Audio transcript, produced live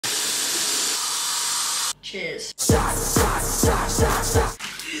Cheers.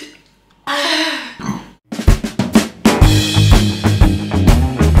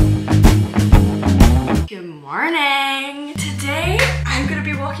 Good morning. Today, I'm gonna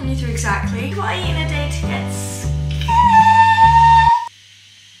be walking you through exactly what I eat in a day to get skinny.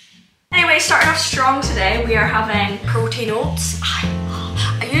 Anyway, starting off strong today, we are having protein oats.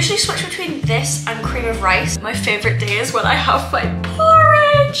 I usually switch between this and cream of rice. My favorite day is when I have my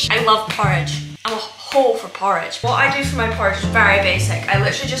porridge. I love porridge. I'm a hole for porridge. What I do for my porridge is very basic. I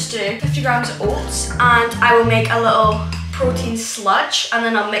literally just do 50 grams of oats and I will make a little protein sludge and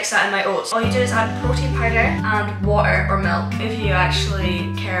then I'll mix that in my oats. All you do is add protein powder and water or milk if you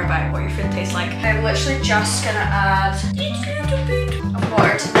actually care about what your food tastes like. I'm literally just gonna add a little bit of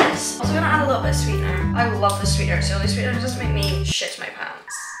water to this. I'm also gonna add a little bit of sweetener. I love the sweetener. It's the only sweetener that doesn't make me shit my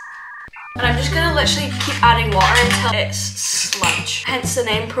pants. And I'm just gonna literally keep adding water until it's sludge. Hence the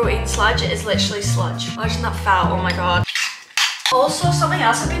name protein sludge, it is literally sludge. Imagine that foul, oh my god. Also, something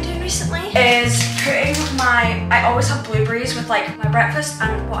else I've been doing recently is putting I always have blueberries with like my breakfast,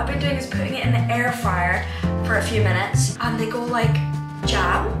 and what I've been doing is putting it in the air fryer for a few minutes and they go like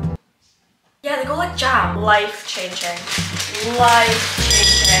jam. Yeah, they go like jam. Life changing. Life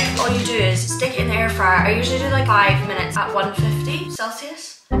changing. All you do is stick it in the air fryer. I usually do like 5 minutes at 150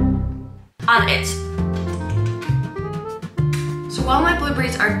 Celsius. And it's... So while my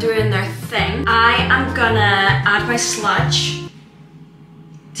blueberries are doing their thing, I am gonna add my sludge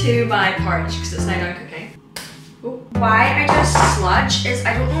to my porridge because it's now done cooking. Why I do sludge is,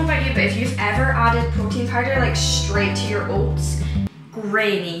 I don't know about you, but if you've ever added protein powder like straight to your oats,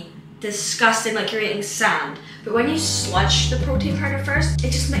 grainy, disgusting, like you're eating sand. But when you sludge the protein powder first,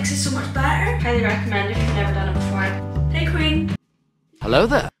 it just makes it so much better. Highly recommend if you've never done it before. Hey Queen. Hello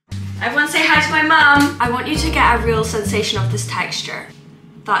there. Everyone say hi to my mum. I want you to get a real sensation of this texture.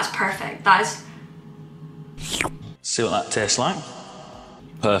 That's perfect. That is... See what that tastes like?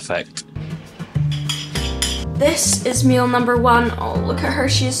 Perfect. This is meal number 1. Oh, look at her.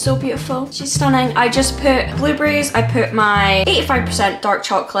 She is so beautiful. She's stunning. I just put blueberries. I put my 85% dark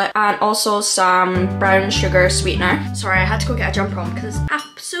chocolate and also some brown sugar sweetener. Sorry, I had to go get a jumper on because it's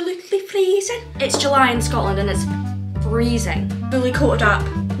absolutely freezing. It's July in Scotland and it's freezing. Fully coated up,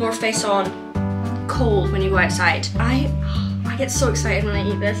 North Face on, cold when you go outside. I get so excited when I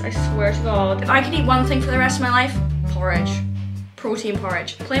eat this, I swear to God. If I could eat one thing for the rest of my life, porridge. Protein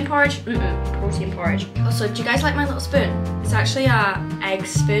porridge. Plain porridge? Protein porridge. Also, do you guys like my little spoon? It's actually a egg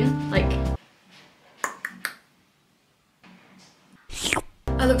spoon, like...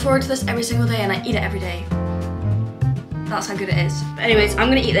 I look forward to this every single day and I eat it every day. That's how good it is. But anyways, I'm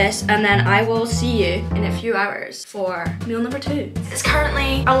gonna eat this and then I will see you in a few hours for meal number 2. It's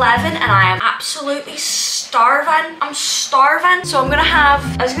currently 11 and I am absolutely starving. I'm starving. So I'm gonna have,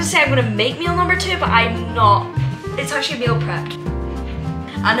 I was gonna say I'm gonna make meal number 2, but I'm not. It's actually meal prepped.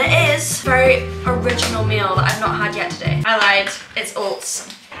 And it is a very original meal that I've not had yet today. I lied, it's oats.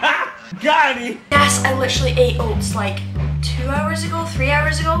 Ha! Got it! Yes, I literally ate oats like 2 hours ago, 3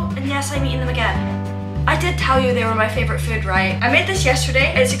 hours ago, and yes, I'm eating them again. I did tell you they were my favorite food, right? I made this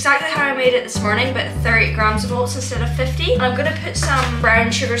yesterday. It's exactly how I made it this morning, but 30 grams of oats instead of 50. And I'm gonna put some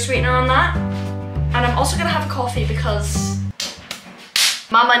brown sugar sweetener on that. And I'm also gonna have coffee because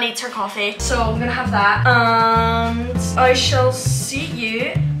Mama needs her coffee. So I'm gonna have that. And I shall see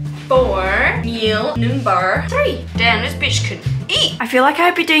you for meal number 3. Damn, this bitch could eat. I feel like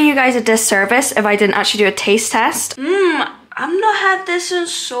I'd be doing you guys a disservice if I didn't actually do a taste test. I've not had this in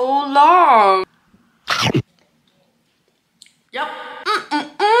so long. Yep.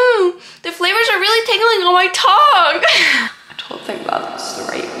 The flavors are really tingling on my tongue. I don't think that's the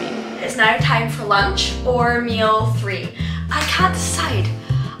right meal. It's now time for lunch or meal 3. I can't decide.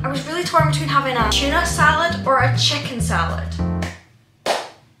 I was really torn between having a tuna salad or a chicken salad. But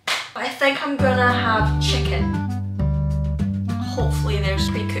I think I'm gonna have chicken. Hopefully there's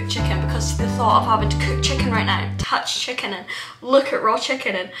pre-cooked chicken because the thought of having to cook chicken right now, touch chicken and look at raw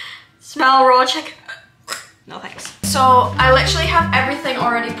chicken and smell raw chicken. No thanks. So I literally have everything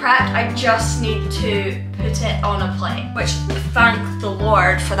already prepped. I just need to put it on a plate, which thank the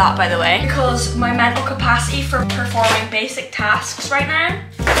Lord for that, by the way, because my mental capacity for performing basic tasks right now,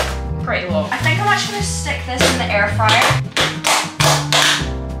 pretty low. I think I'm actually gonna stick this in the air fryer.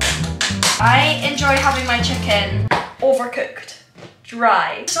 I enjoy having my chicken overcooked.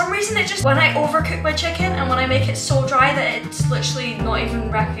 Dry. For some reason it just, when I overcook my chicken and when I make it so dry that it's literally not even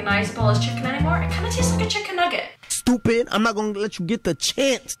recognizable as chicken anymore, it kind of tastes like a chicken nugget. Stupid, I'm not gonna let you get the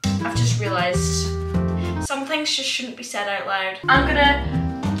chance. I've just realized some things just shouldn't be said out loud. I'm gonna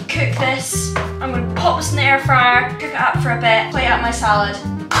cook this, I'm gonna pop this in the air fryer, cook it up for a bit, plate out my salad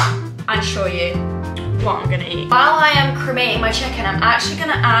and show you. what I'm gonna eat. While I am cremating my chicken, I'm actually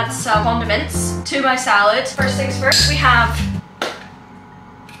gonna add some condiments to my salad. First things first, we have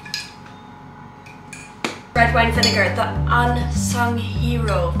red wine vinegar, the unsung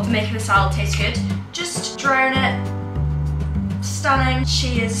hero of making a salad taste good. Just drown it. Stunning.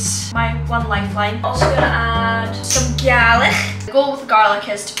 She is my one lifeline. Also gonna add some garlic. The goal with garlic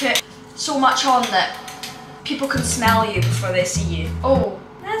is to put so much on that people can smell you before they see you. Oh,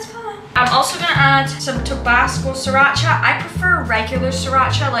 that's fine. I'm also gonna add some Tabasco sriracha. I prefer regular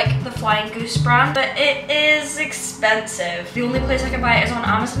sriracha, like the Flying Goose brand, but it is expensive. The only place I can buy it is on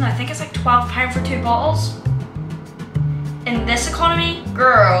Amazon. I think it's like £12 for 2 bottles. In this economy,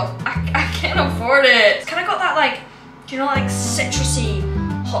 girl, I can't afford it. It's kind of got that like, do you know, like citrusy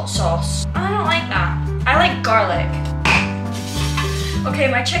hot sauce. I don't like that. I like garlic. Okay,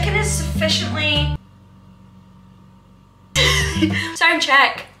 my chicken is sufficiently... Sound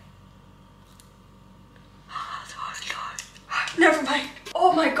check. Never mind.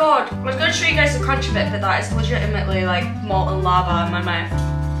 Oh my god. I was going to show you guys the crunch of it, but that is legitimately like molten lava in my mouth.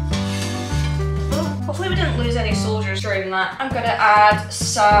 Hopefully we didn't lose any soldiers during that. I'm gonna add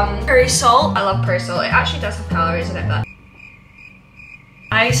some curry salt. I love curry salt. It actually does have calories in it, but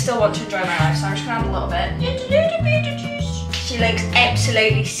I still want to enjoy my life, so I'm just gonna add a little bit. She looks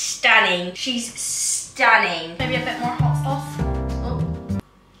absolutely stunning. She's stunning. Maybe a bit more hot stuff.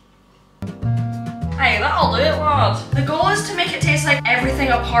 Hey, that'll do it, lad. The goal is to make it taste like everything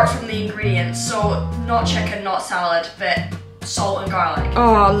apart from the ingredients. So not chicken, not salad, but salt and garlic.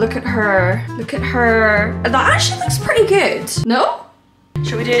 Oh, look at her. Look at her. That actually looks pretty good. No?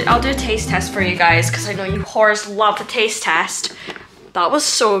 Should we do, I'll do a taste test for you guys because I know you whores love the taste test. That was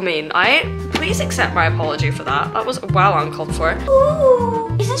so mean. Please accept my apology for that. That was well uncalled for.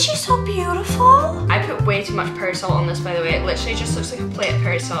 Ooh, isn't she so beautiful? I put way too much pear salt on this, by the way. It literally just looks like a plate of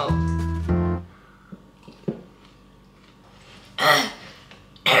pear salt.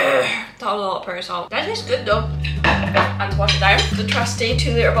 That was a lot of pear salt. That tastes good though. And to wash it down, the trusty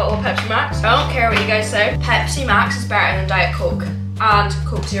 2-litre bottle of Pepsi Max. I don't care what you guys say. Pepsi Max is better than Diet Coke and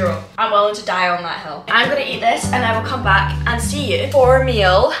Coke Zero. I'm willing to die on that hill. I'm gonna eat this and I will come back and see you for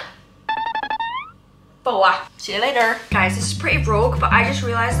meal 4. See you later. Guys, this is pretty rogue, but I just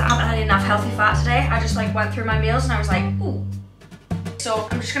realised that I haven't had enough healthy fat today. I just like went through my meals and I was like, ooh. So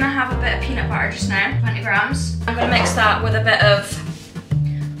I'm just gonna have a bit of peanut butter just now, 20 grams. I'm gonna mix that with a bit of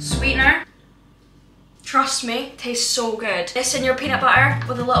sweetener. Trust me, tastes so good. This in your peanut butter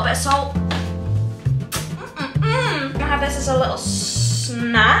with a little bit of salt. I'm gonna have this as a little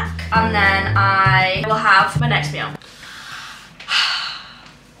snack, and then I will have my next meal.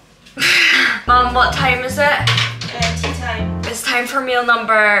 Mom, what time is it? Tea time. It's time for meal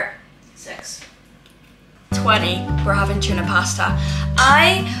number 6. 20. We're having tuna pasta.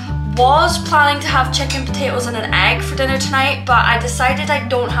 I was planning to have chicken, potatoes and an egg for dinner tonight, but I decided I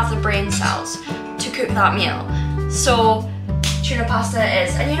don't have the brain cells to cook that meal. So tuna pasta it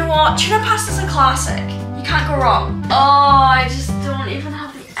is. And you know what? Tuna pasta is a classic. You can't go wrong. Oh, I just don't even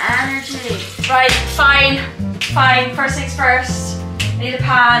have the energy. Right, fine. First things first. I need a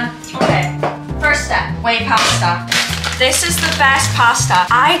pan. Okay, first step, weigh pasta. This is the best pasta.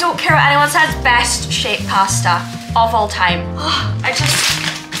 I don't care what anyone says, best shaped pasta of all time. Oh, I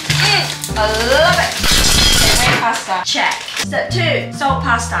love it. Okay, weigh pasta, check. Step 2, salt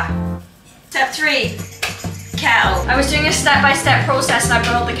pasta. Step 3, kettle. I was doing a step-by-step process and I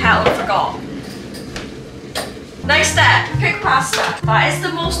built the kettle and forgot. Next step, cook pasta. That is the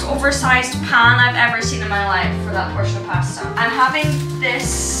most oversized pan I've ever seen in my life for that portion of pasta. I'm having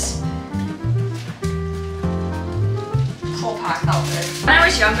this whole pack, that'll do. When I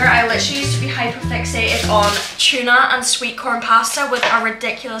was younger, I literally used to be hyper-fixated on tuna and sweet corn pasta with a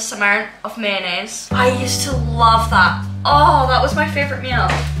ridiculous amount of mayonnaise. I used to love that. Oh, that was my favorite meal.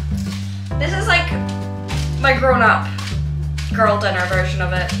 This is like my grown-up girl dinner version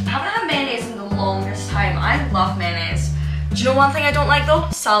of it. I haven't had mayonnaise in the longest time. I love mayonnaise. Do you know one thing I don't like though?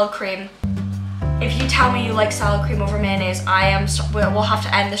 Salad cream. If you tell me you like salad cream over mayonnaise, we'll have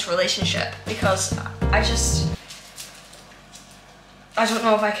to end this relationship because I don't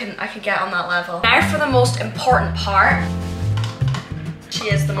know if I can get on that level. Now for the most important part. She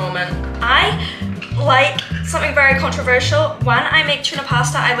is the moment. I like something very controversial. When I make tuna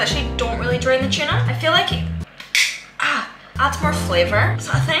pasta, I literally don't really drain the tuna. I feel like it adds more flavor. Is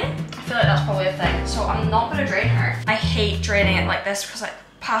that a thing? I feel like that's probably a thing. So I'm not gonna drain her. I hate draining it like this because like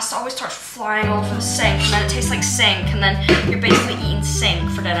pasta always starts flying all over the sink and then it tastes like sink and then you're basically eating sink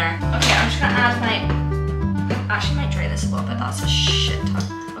for dinner. Okay, I'm just gonna add my, actually might drain this a little bit. That's a shit ton.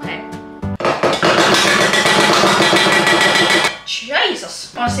 Okay.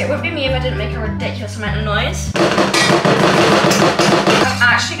 Jesus. Honestly, it wouldn't be me if I didn't make a ridiculous amount of noise. I'm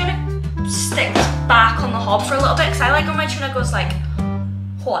actually gonna stick this back on the hob for a little bit because I like when my tuna goes like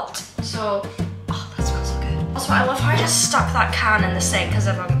hot. So, oh, that smells so good. Also, I love how I just stuck that can in the sink because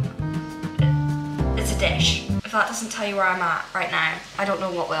it's a dish. If that doesn't tell you where I'm at right now, I don't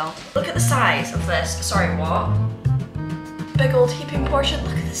know what will. Look at the size of this. Sorry, what? Big old heaping portion.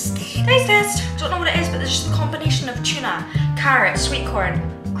 Look at this steak. Taste test. Don't know what it is, but there's just a combination of tuna, carrot, sweet corn,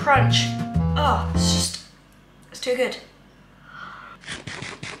 crunch. Oh, it's too good.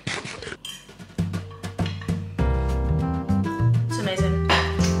 It's amazing.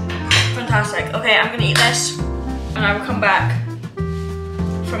 Fantastic. Okay, I'm gonna eat this and I will come back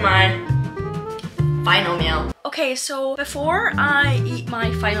for my final meal. Okay, so before I eat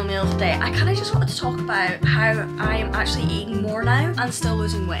my final meal today, I kind of just wanted to talk about how I am actually eating more now and still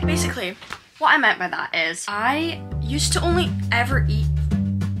losing weight. Basically, what I meant by that is I used to only ever eat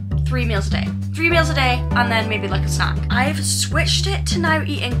 3 meals a day. 3 meals a day and then maybe like a snack. I've switched it to now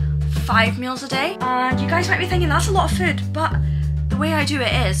eating 5 meals a day. And you guys might be thinking that's a lot of food, but the way I do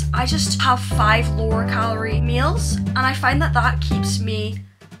it is I just have 5 lower calorie meals and I find that that keeps me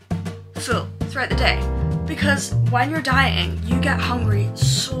full throughout the day. Because when you're dieting, you get hungry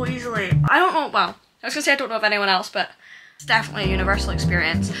so easily. I don't know, well, I was gonna say I don't know of anyone else, but it's definitely a universal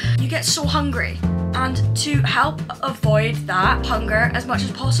experience. You get so hungry, and to help avoid that hunger as much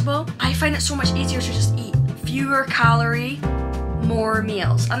as possible, I find it so much easier to just eat fewer calorie, more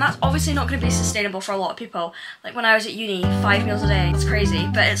meals. And that's obviously not gonna be sustainable for a lot of people. Like when I was at uni, 5 meals a day, it's crazy.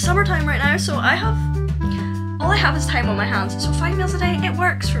 But it's summertime right now, so all I have is time on my hands. So 5 meals a day, it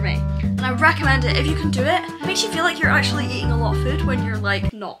works for me. And I recommend it if you can do it. It makes you feel like you're actually eating a lot of food when you're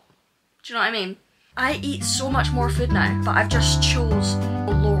like not. Do you know what I mean? I eat so much more food now, but I've just chose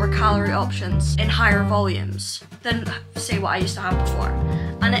lower calorie options in higher volumes than say what I used to have before.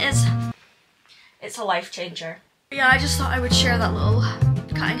 And it's a life changer. Yeah, I just thought I would share that little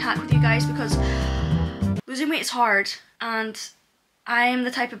cutting hack with you guys because losing weight is hard and I'm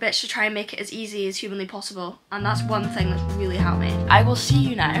the type of bitch to try and make it as easy as humanly possible, and that's one thing that's really helped me. I will see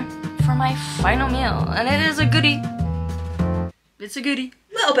you now for my final meal, and it is a goodie. It's a goodie.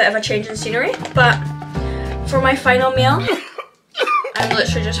 Little bit of a change in scenery, but for my final meal, I'm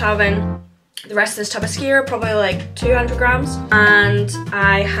literally just having the rest of this tub of skyr, probably like 200 grams, and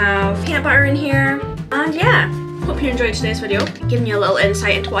I have peanut butter in here, and yeah. Hope you enjoyed today's video, giving you a little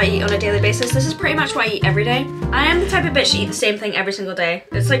insight into what I eat on a daily basis. This is pretty much what I eat every day. I am the type of bitch to eat the same thing every single day.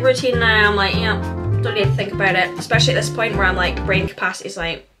 It's like routine now. I'm like, yeah, don't need to think about it. Especially at this point where I'm like, brain capacity is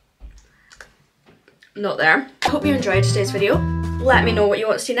like, not there. I hope you enjoyed today's video. Let me know what you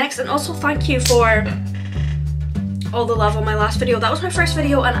want to see next, and also thank you for all the love on my last video. That was my first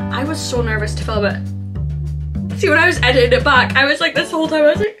video and I was so nervous to film it. See, when I was editing it back, I was like this whole time, I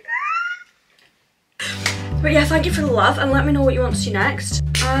was like, but yeah, thank you for the love and let me know what you want to see next.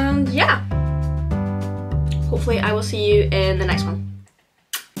 And yeah, hopefully I will see you in the next one.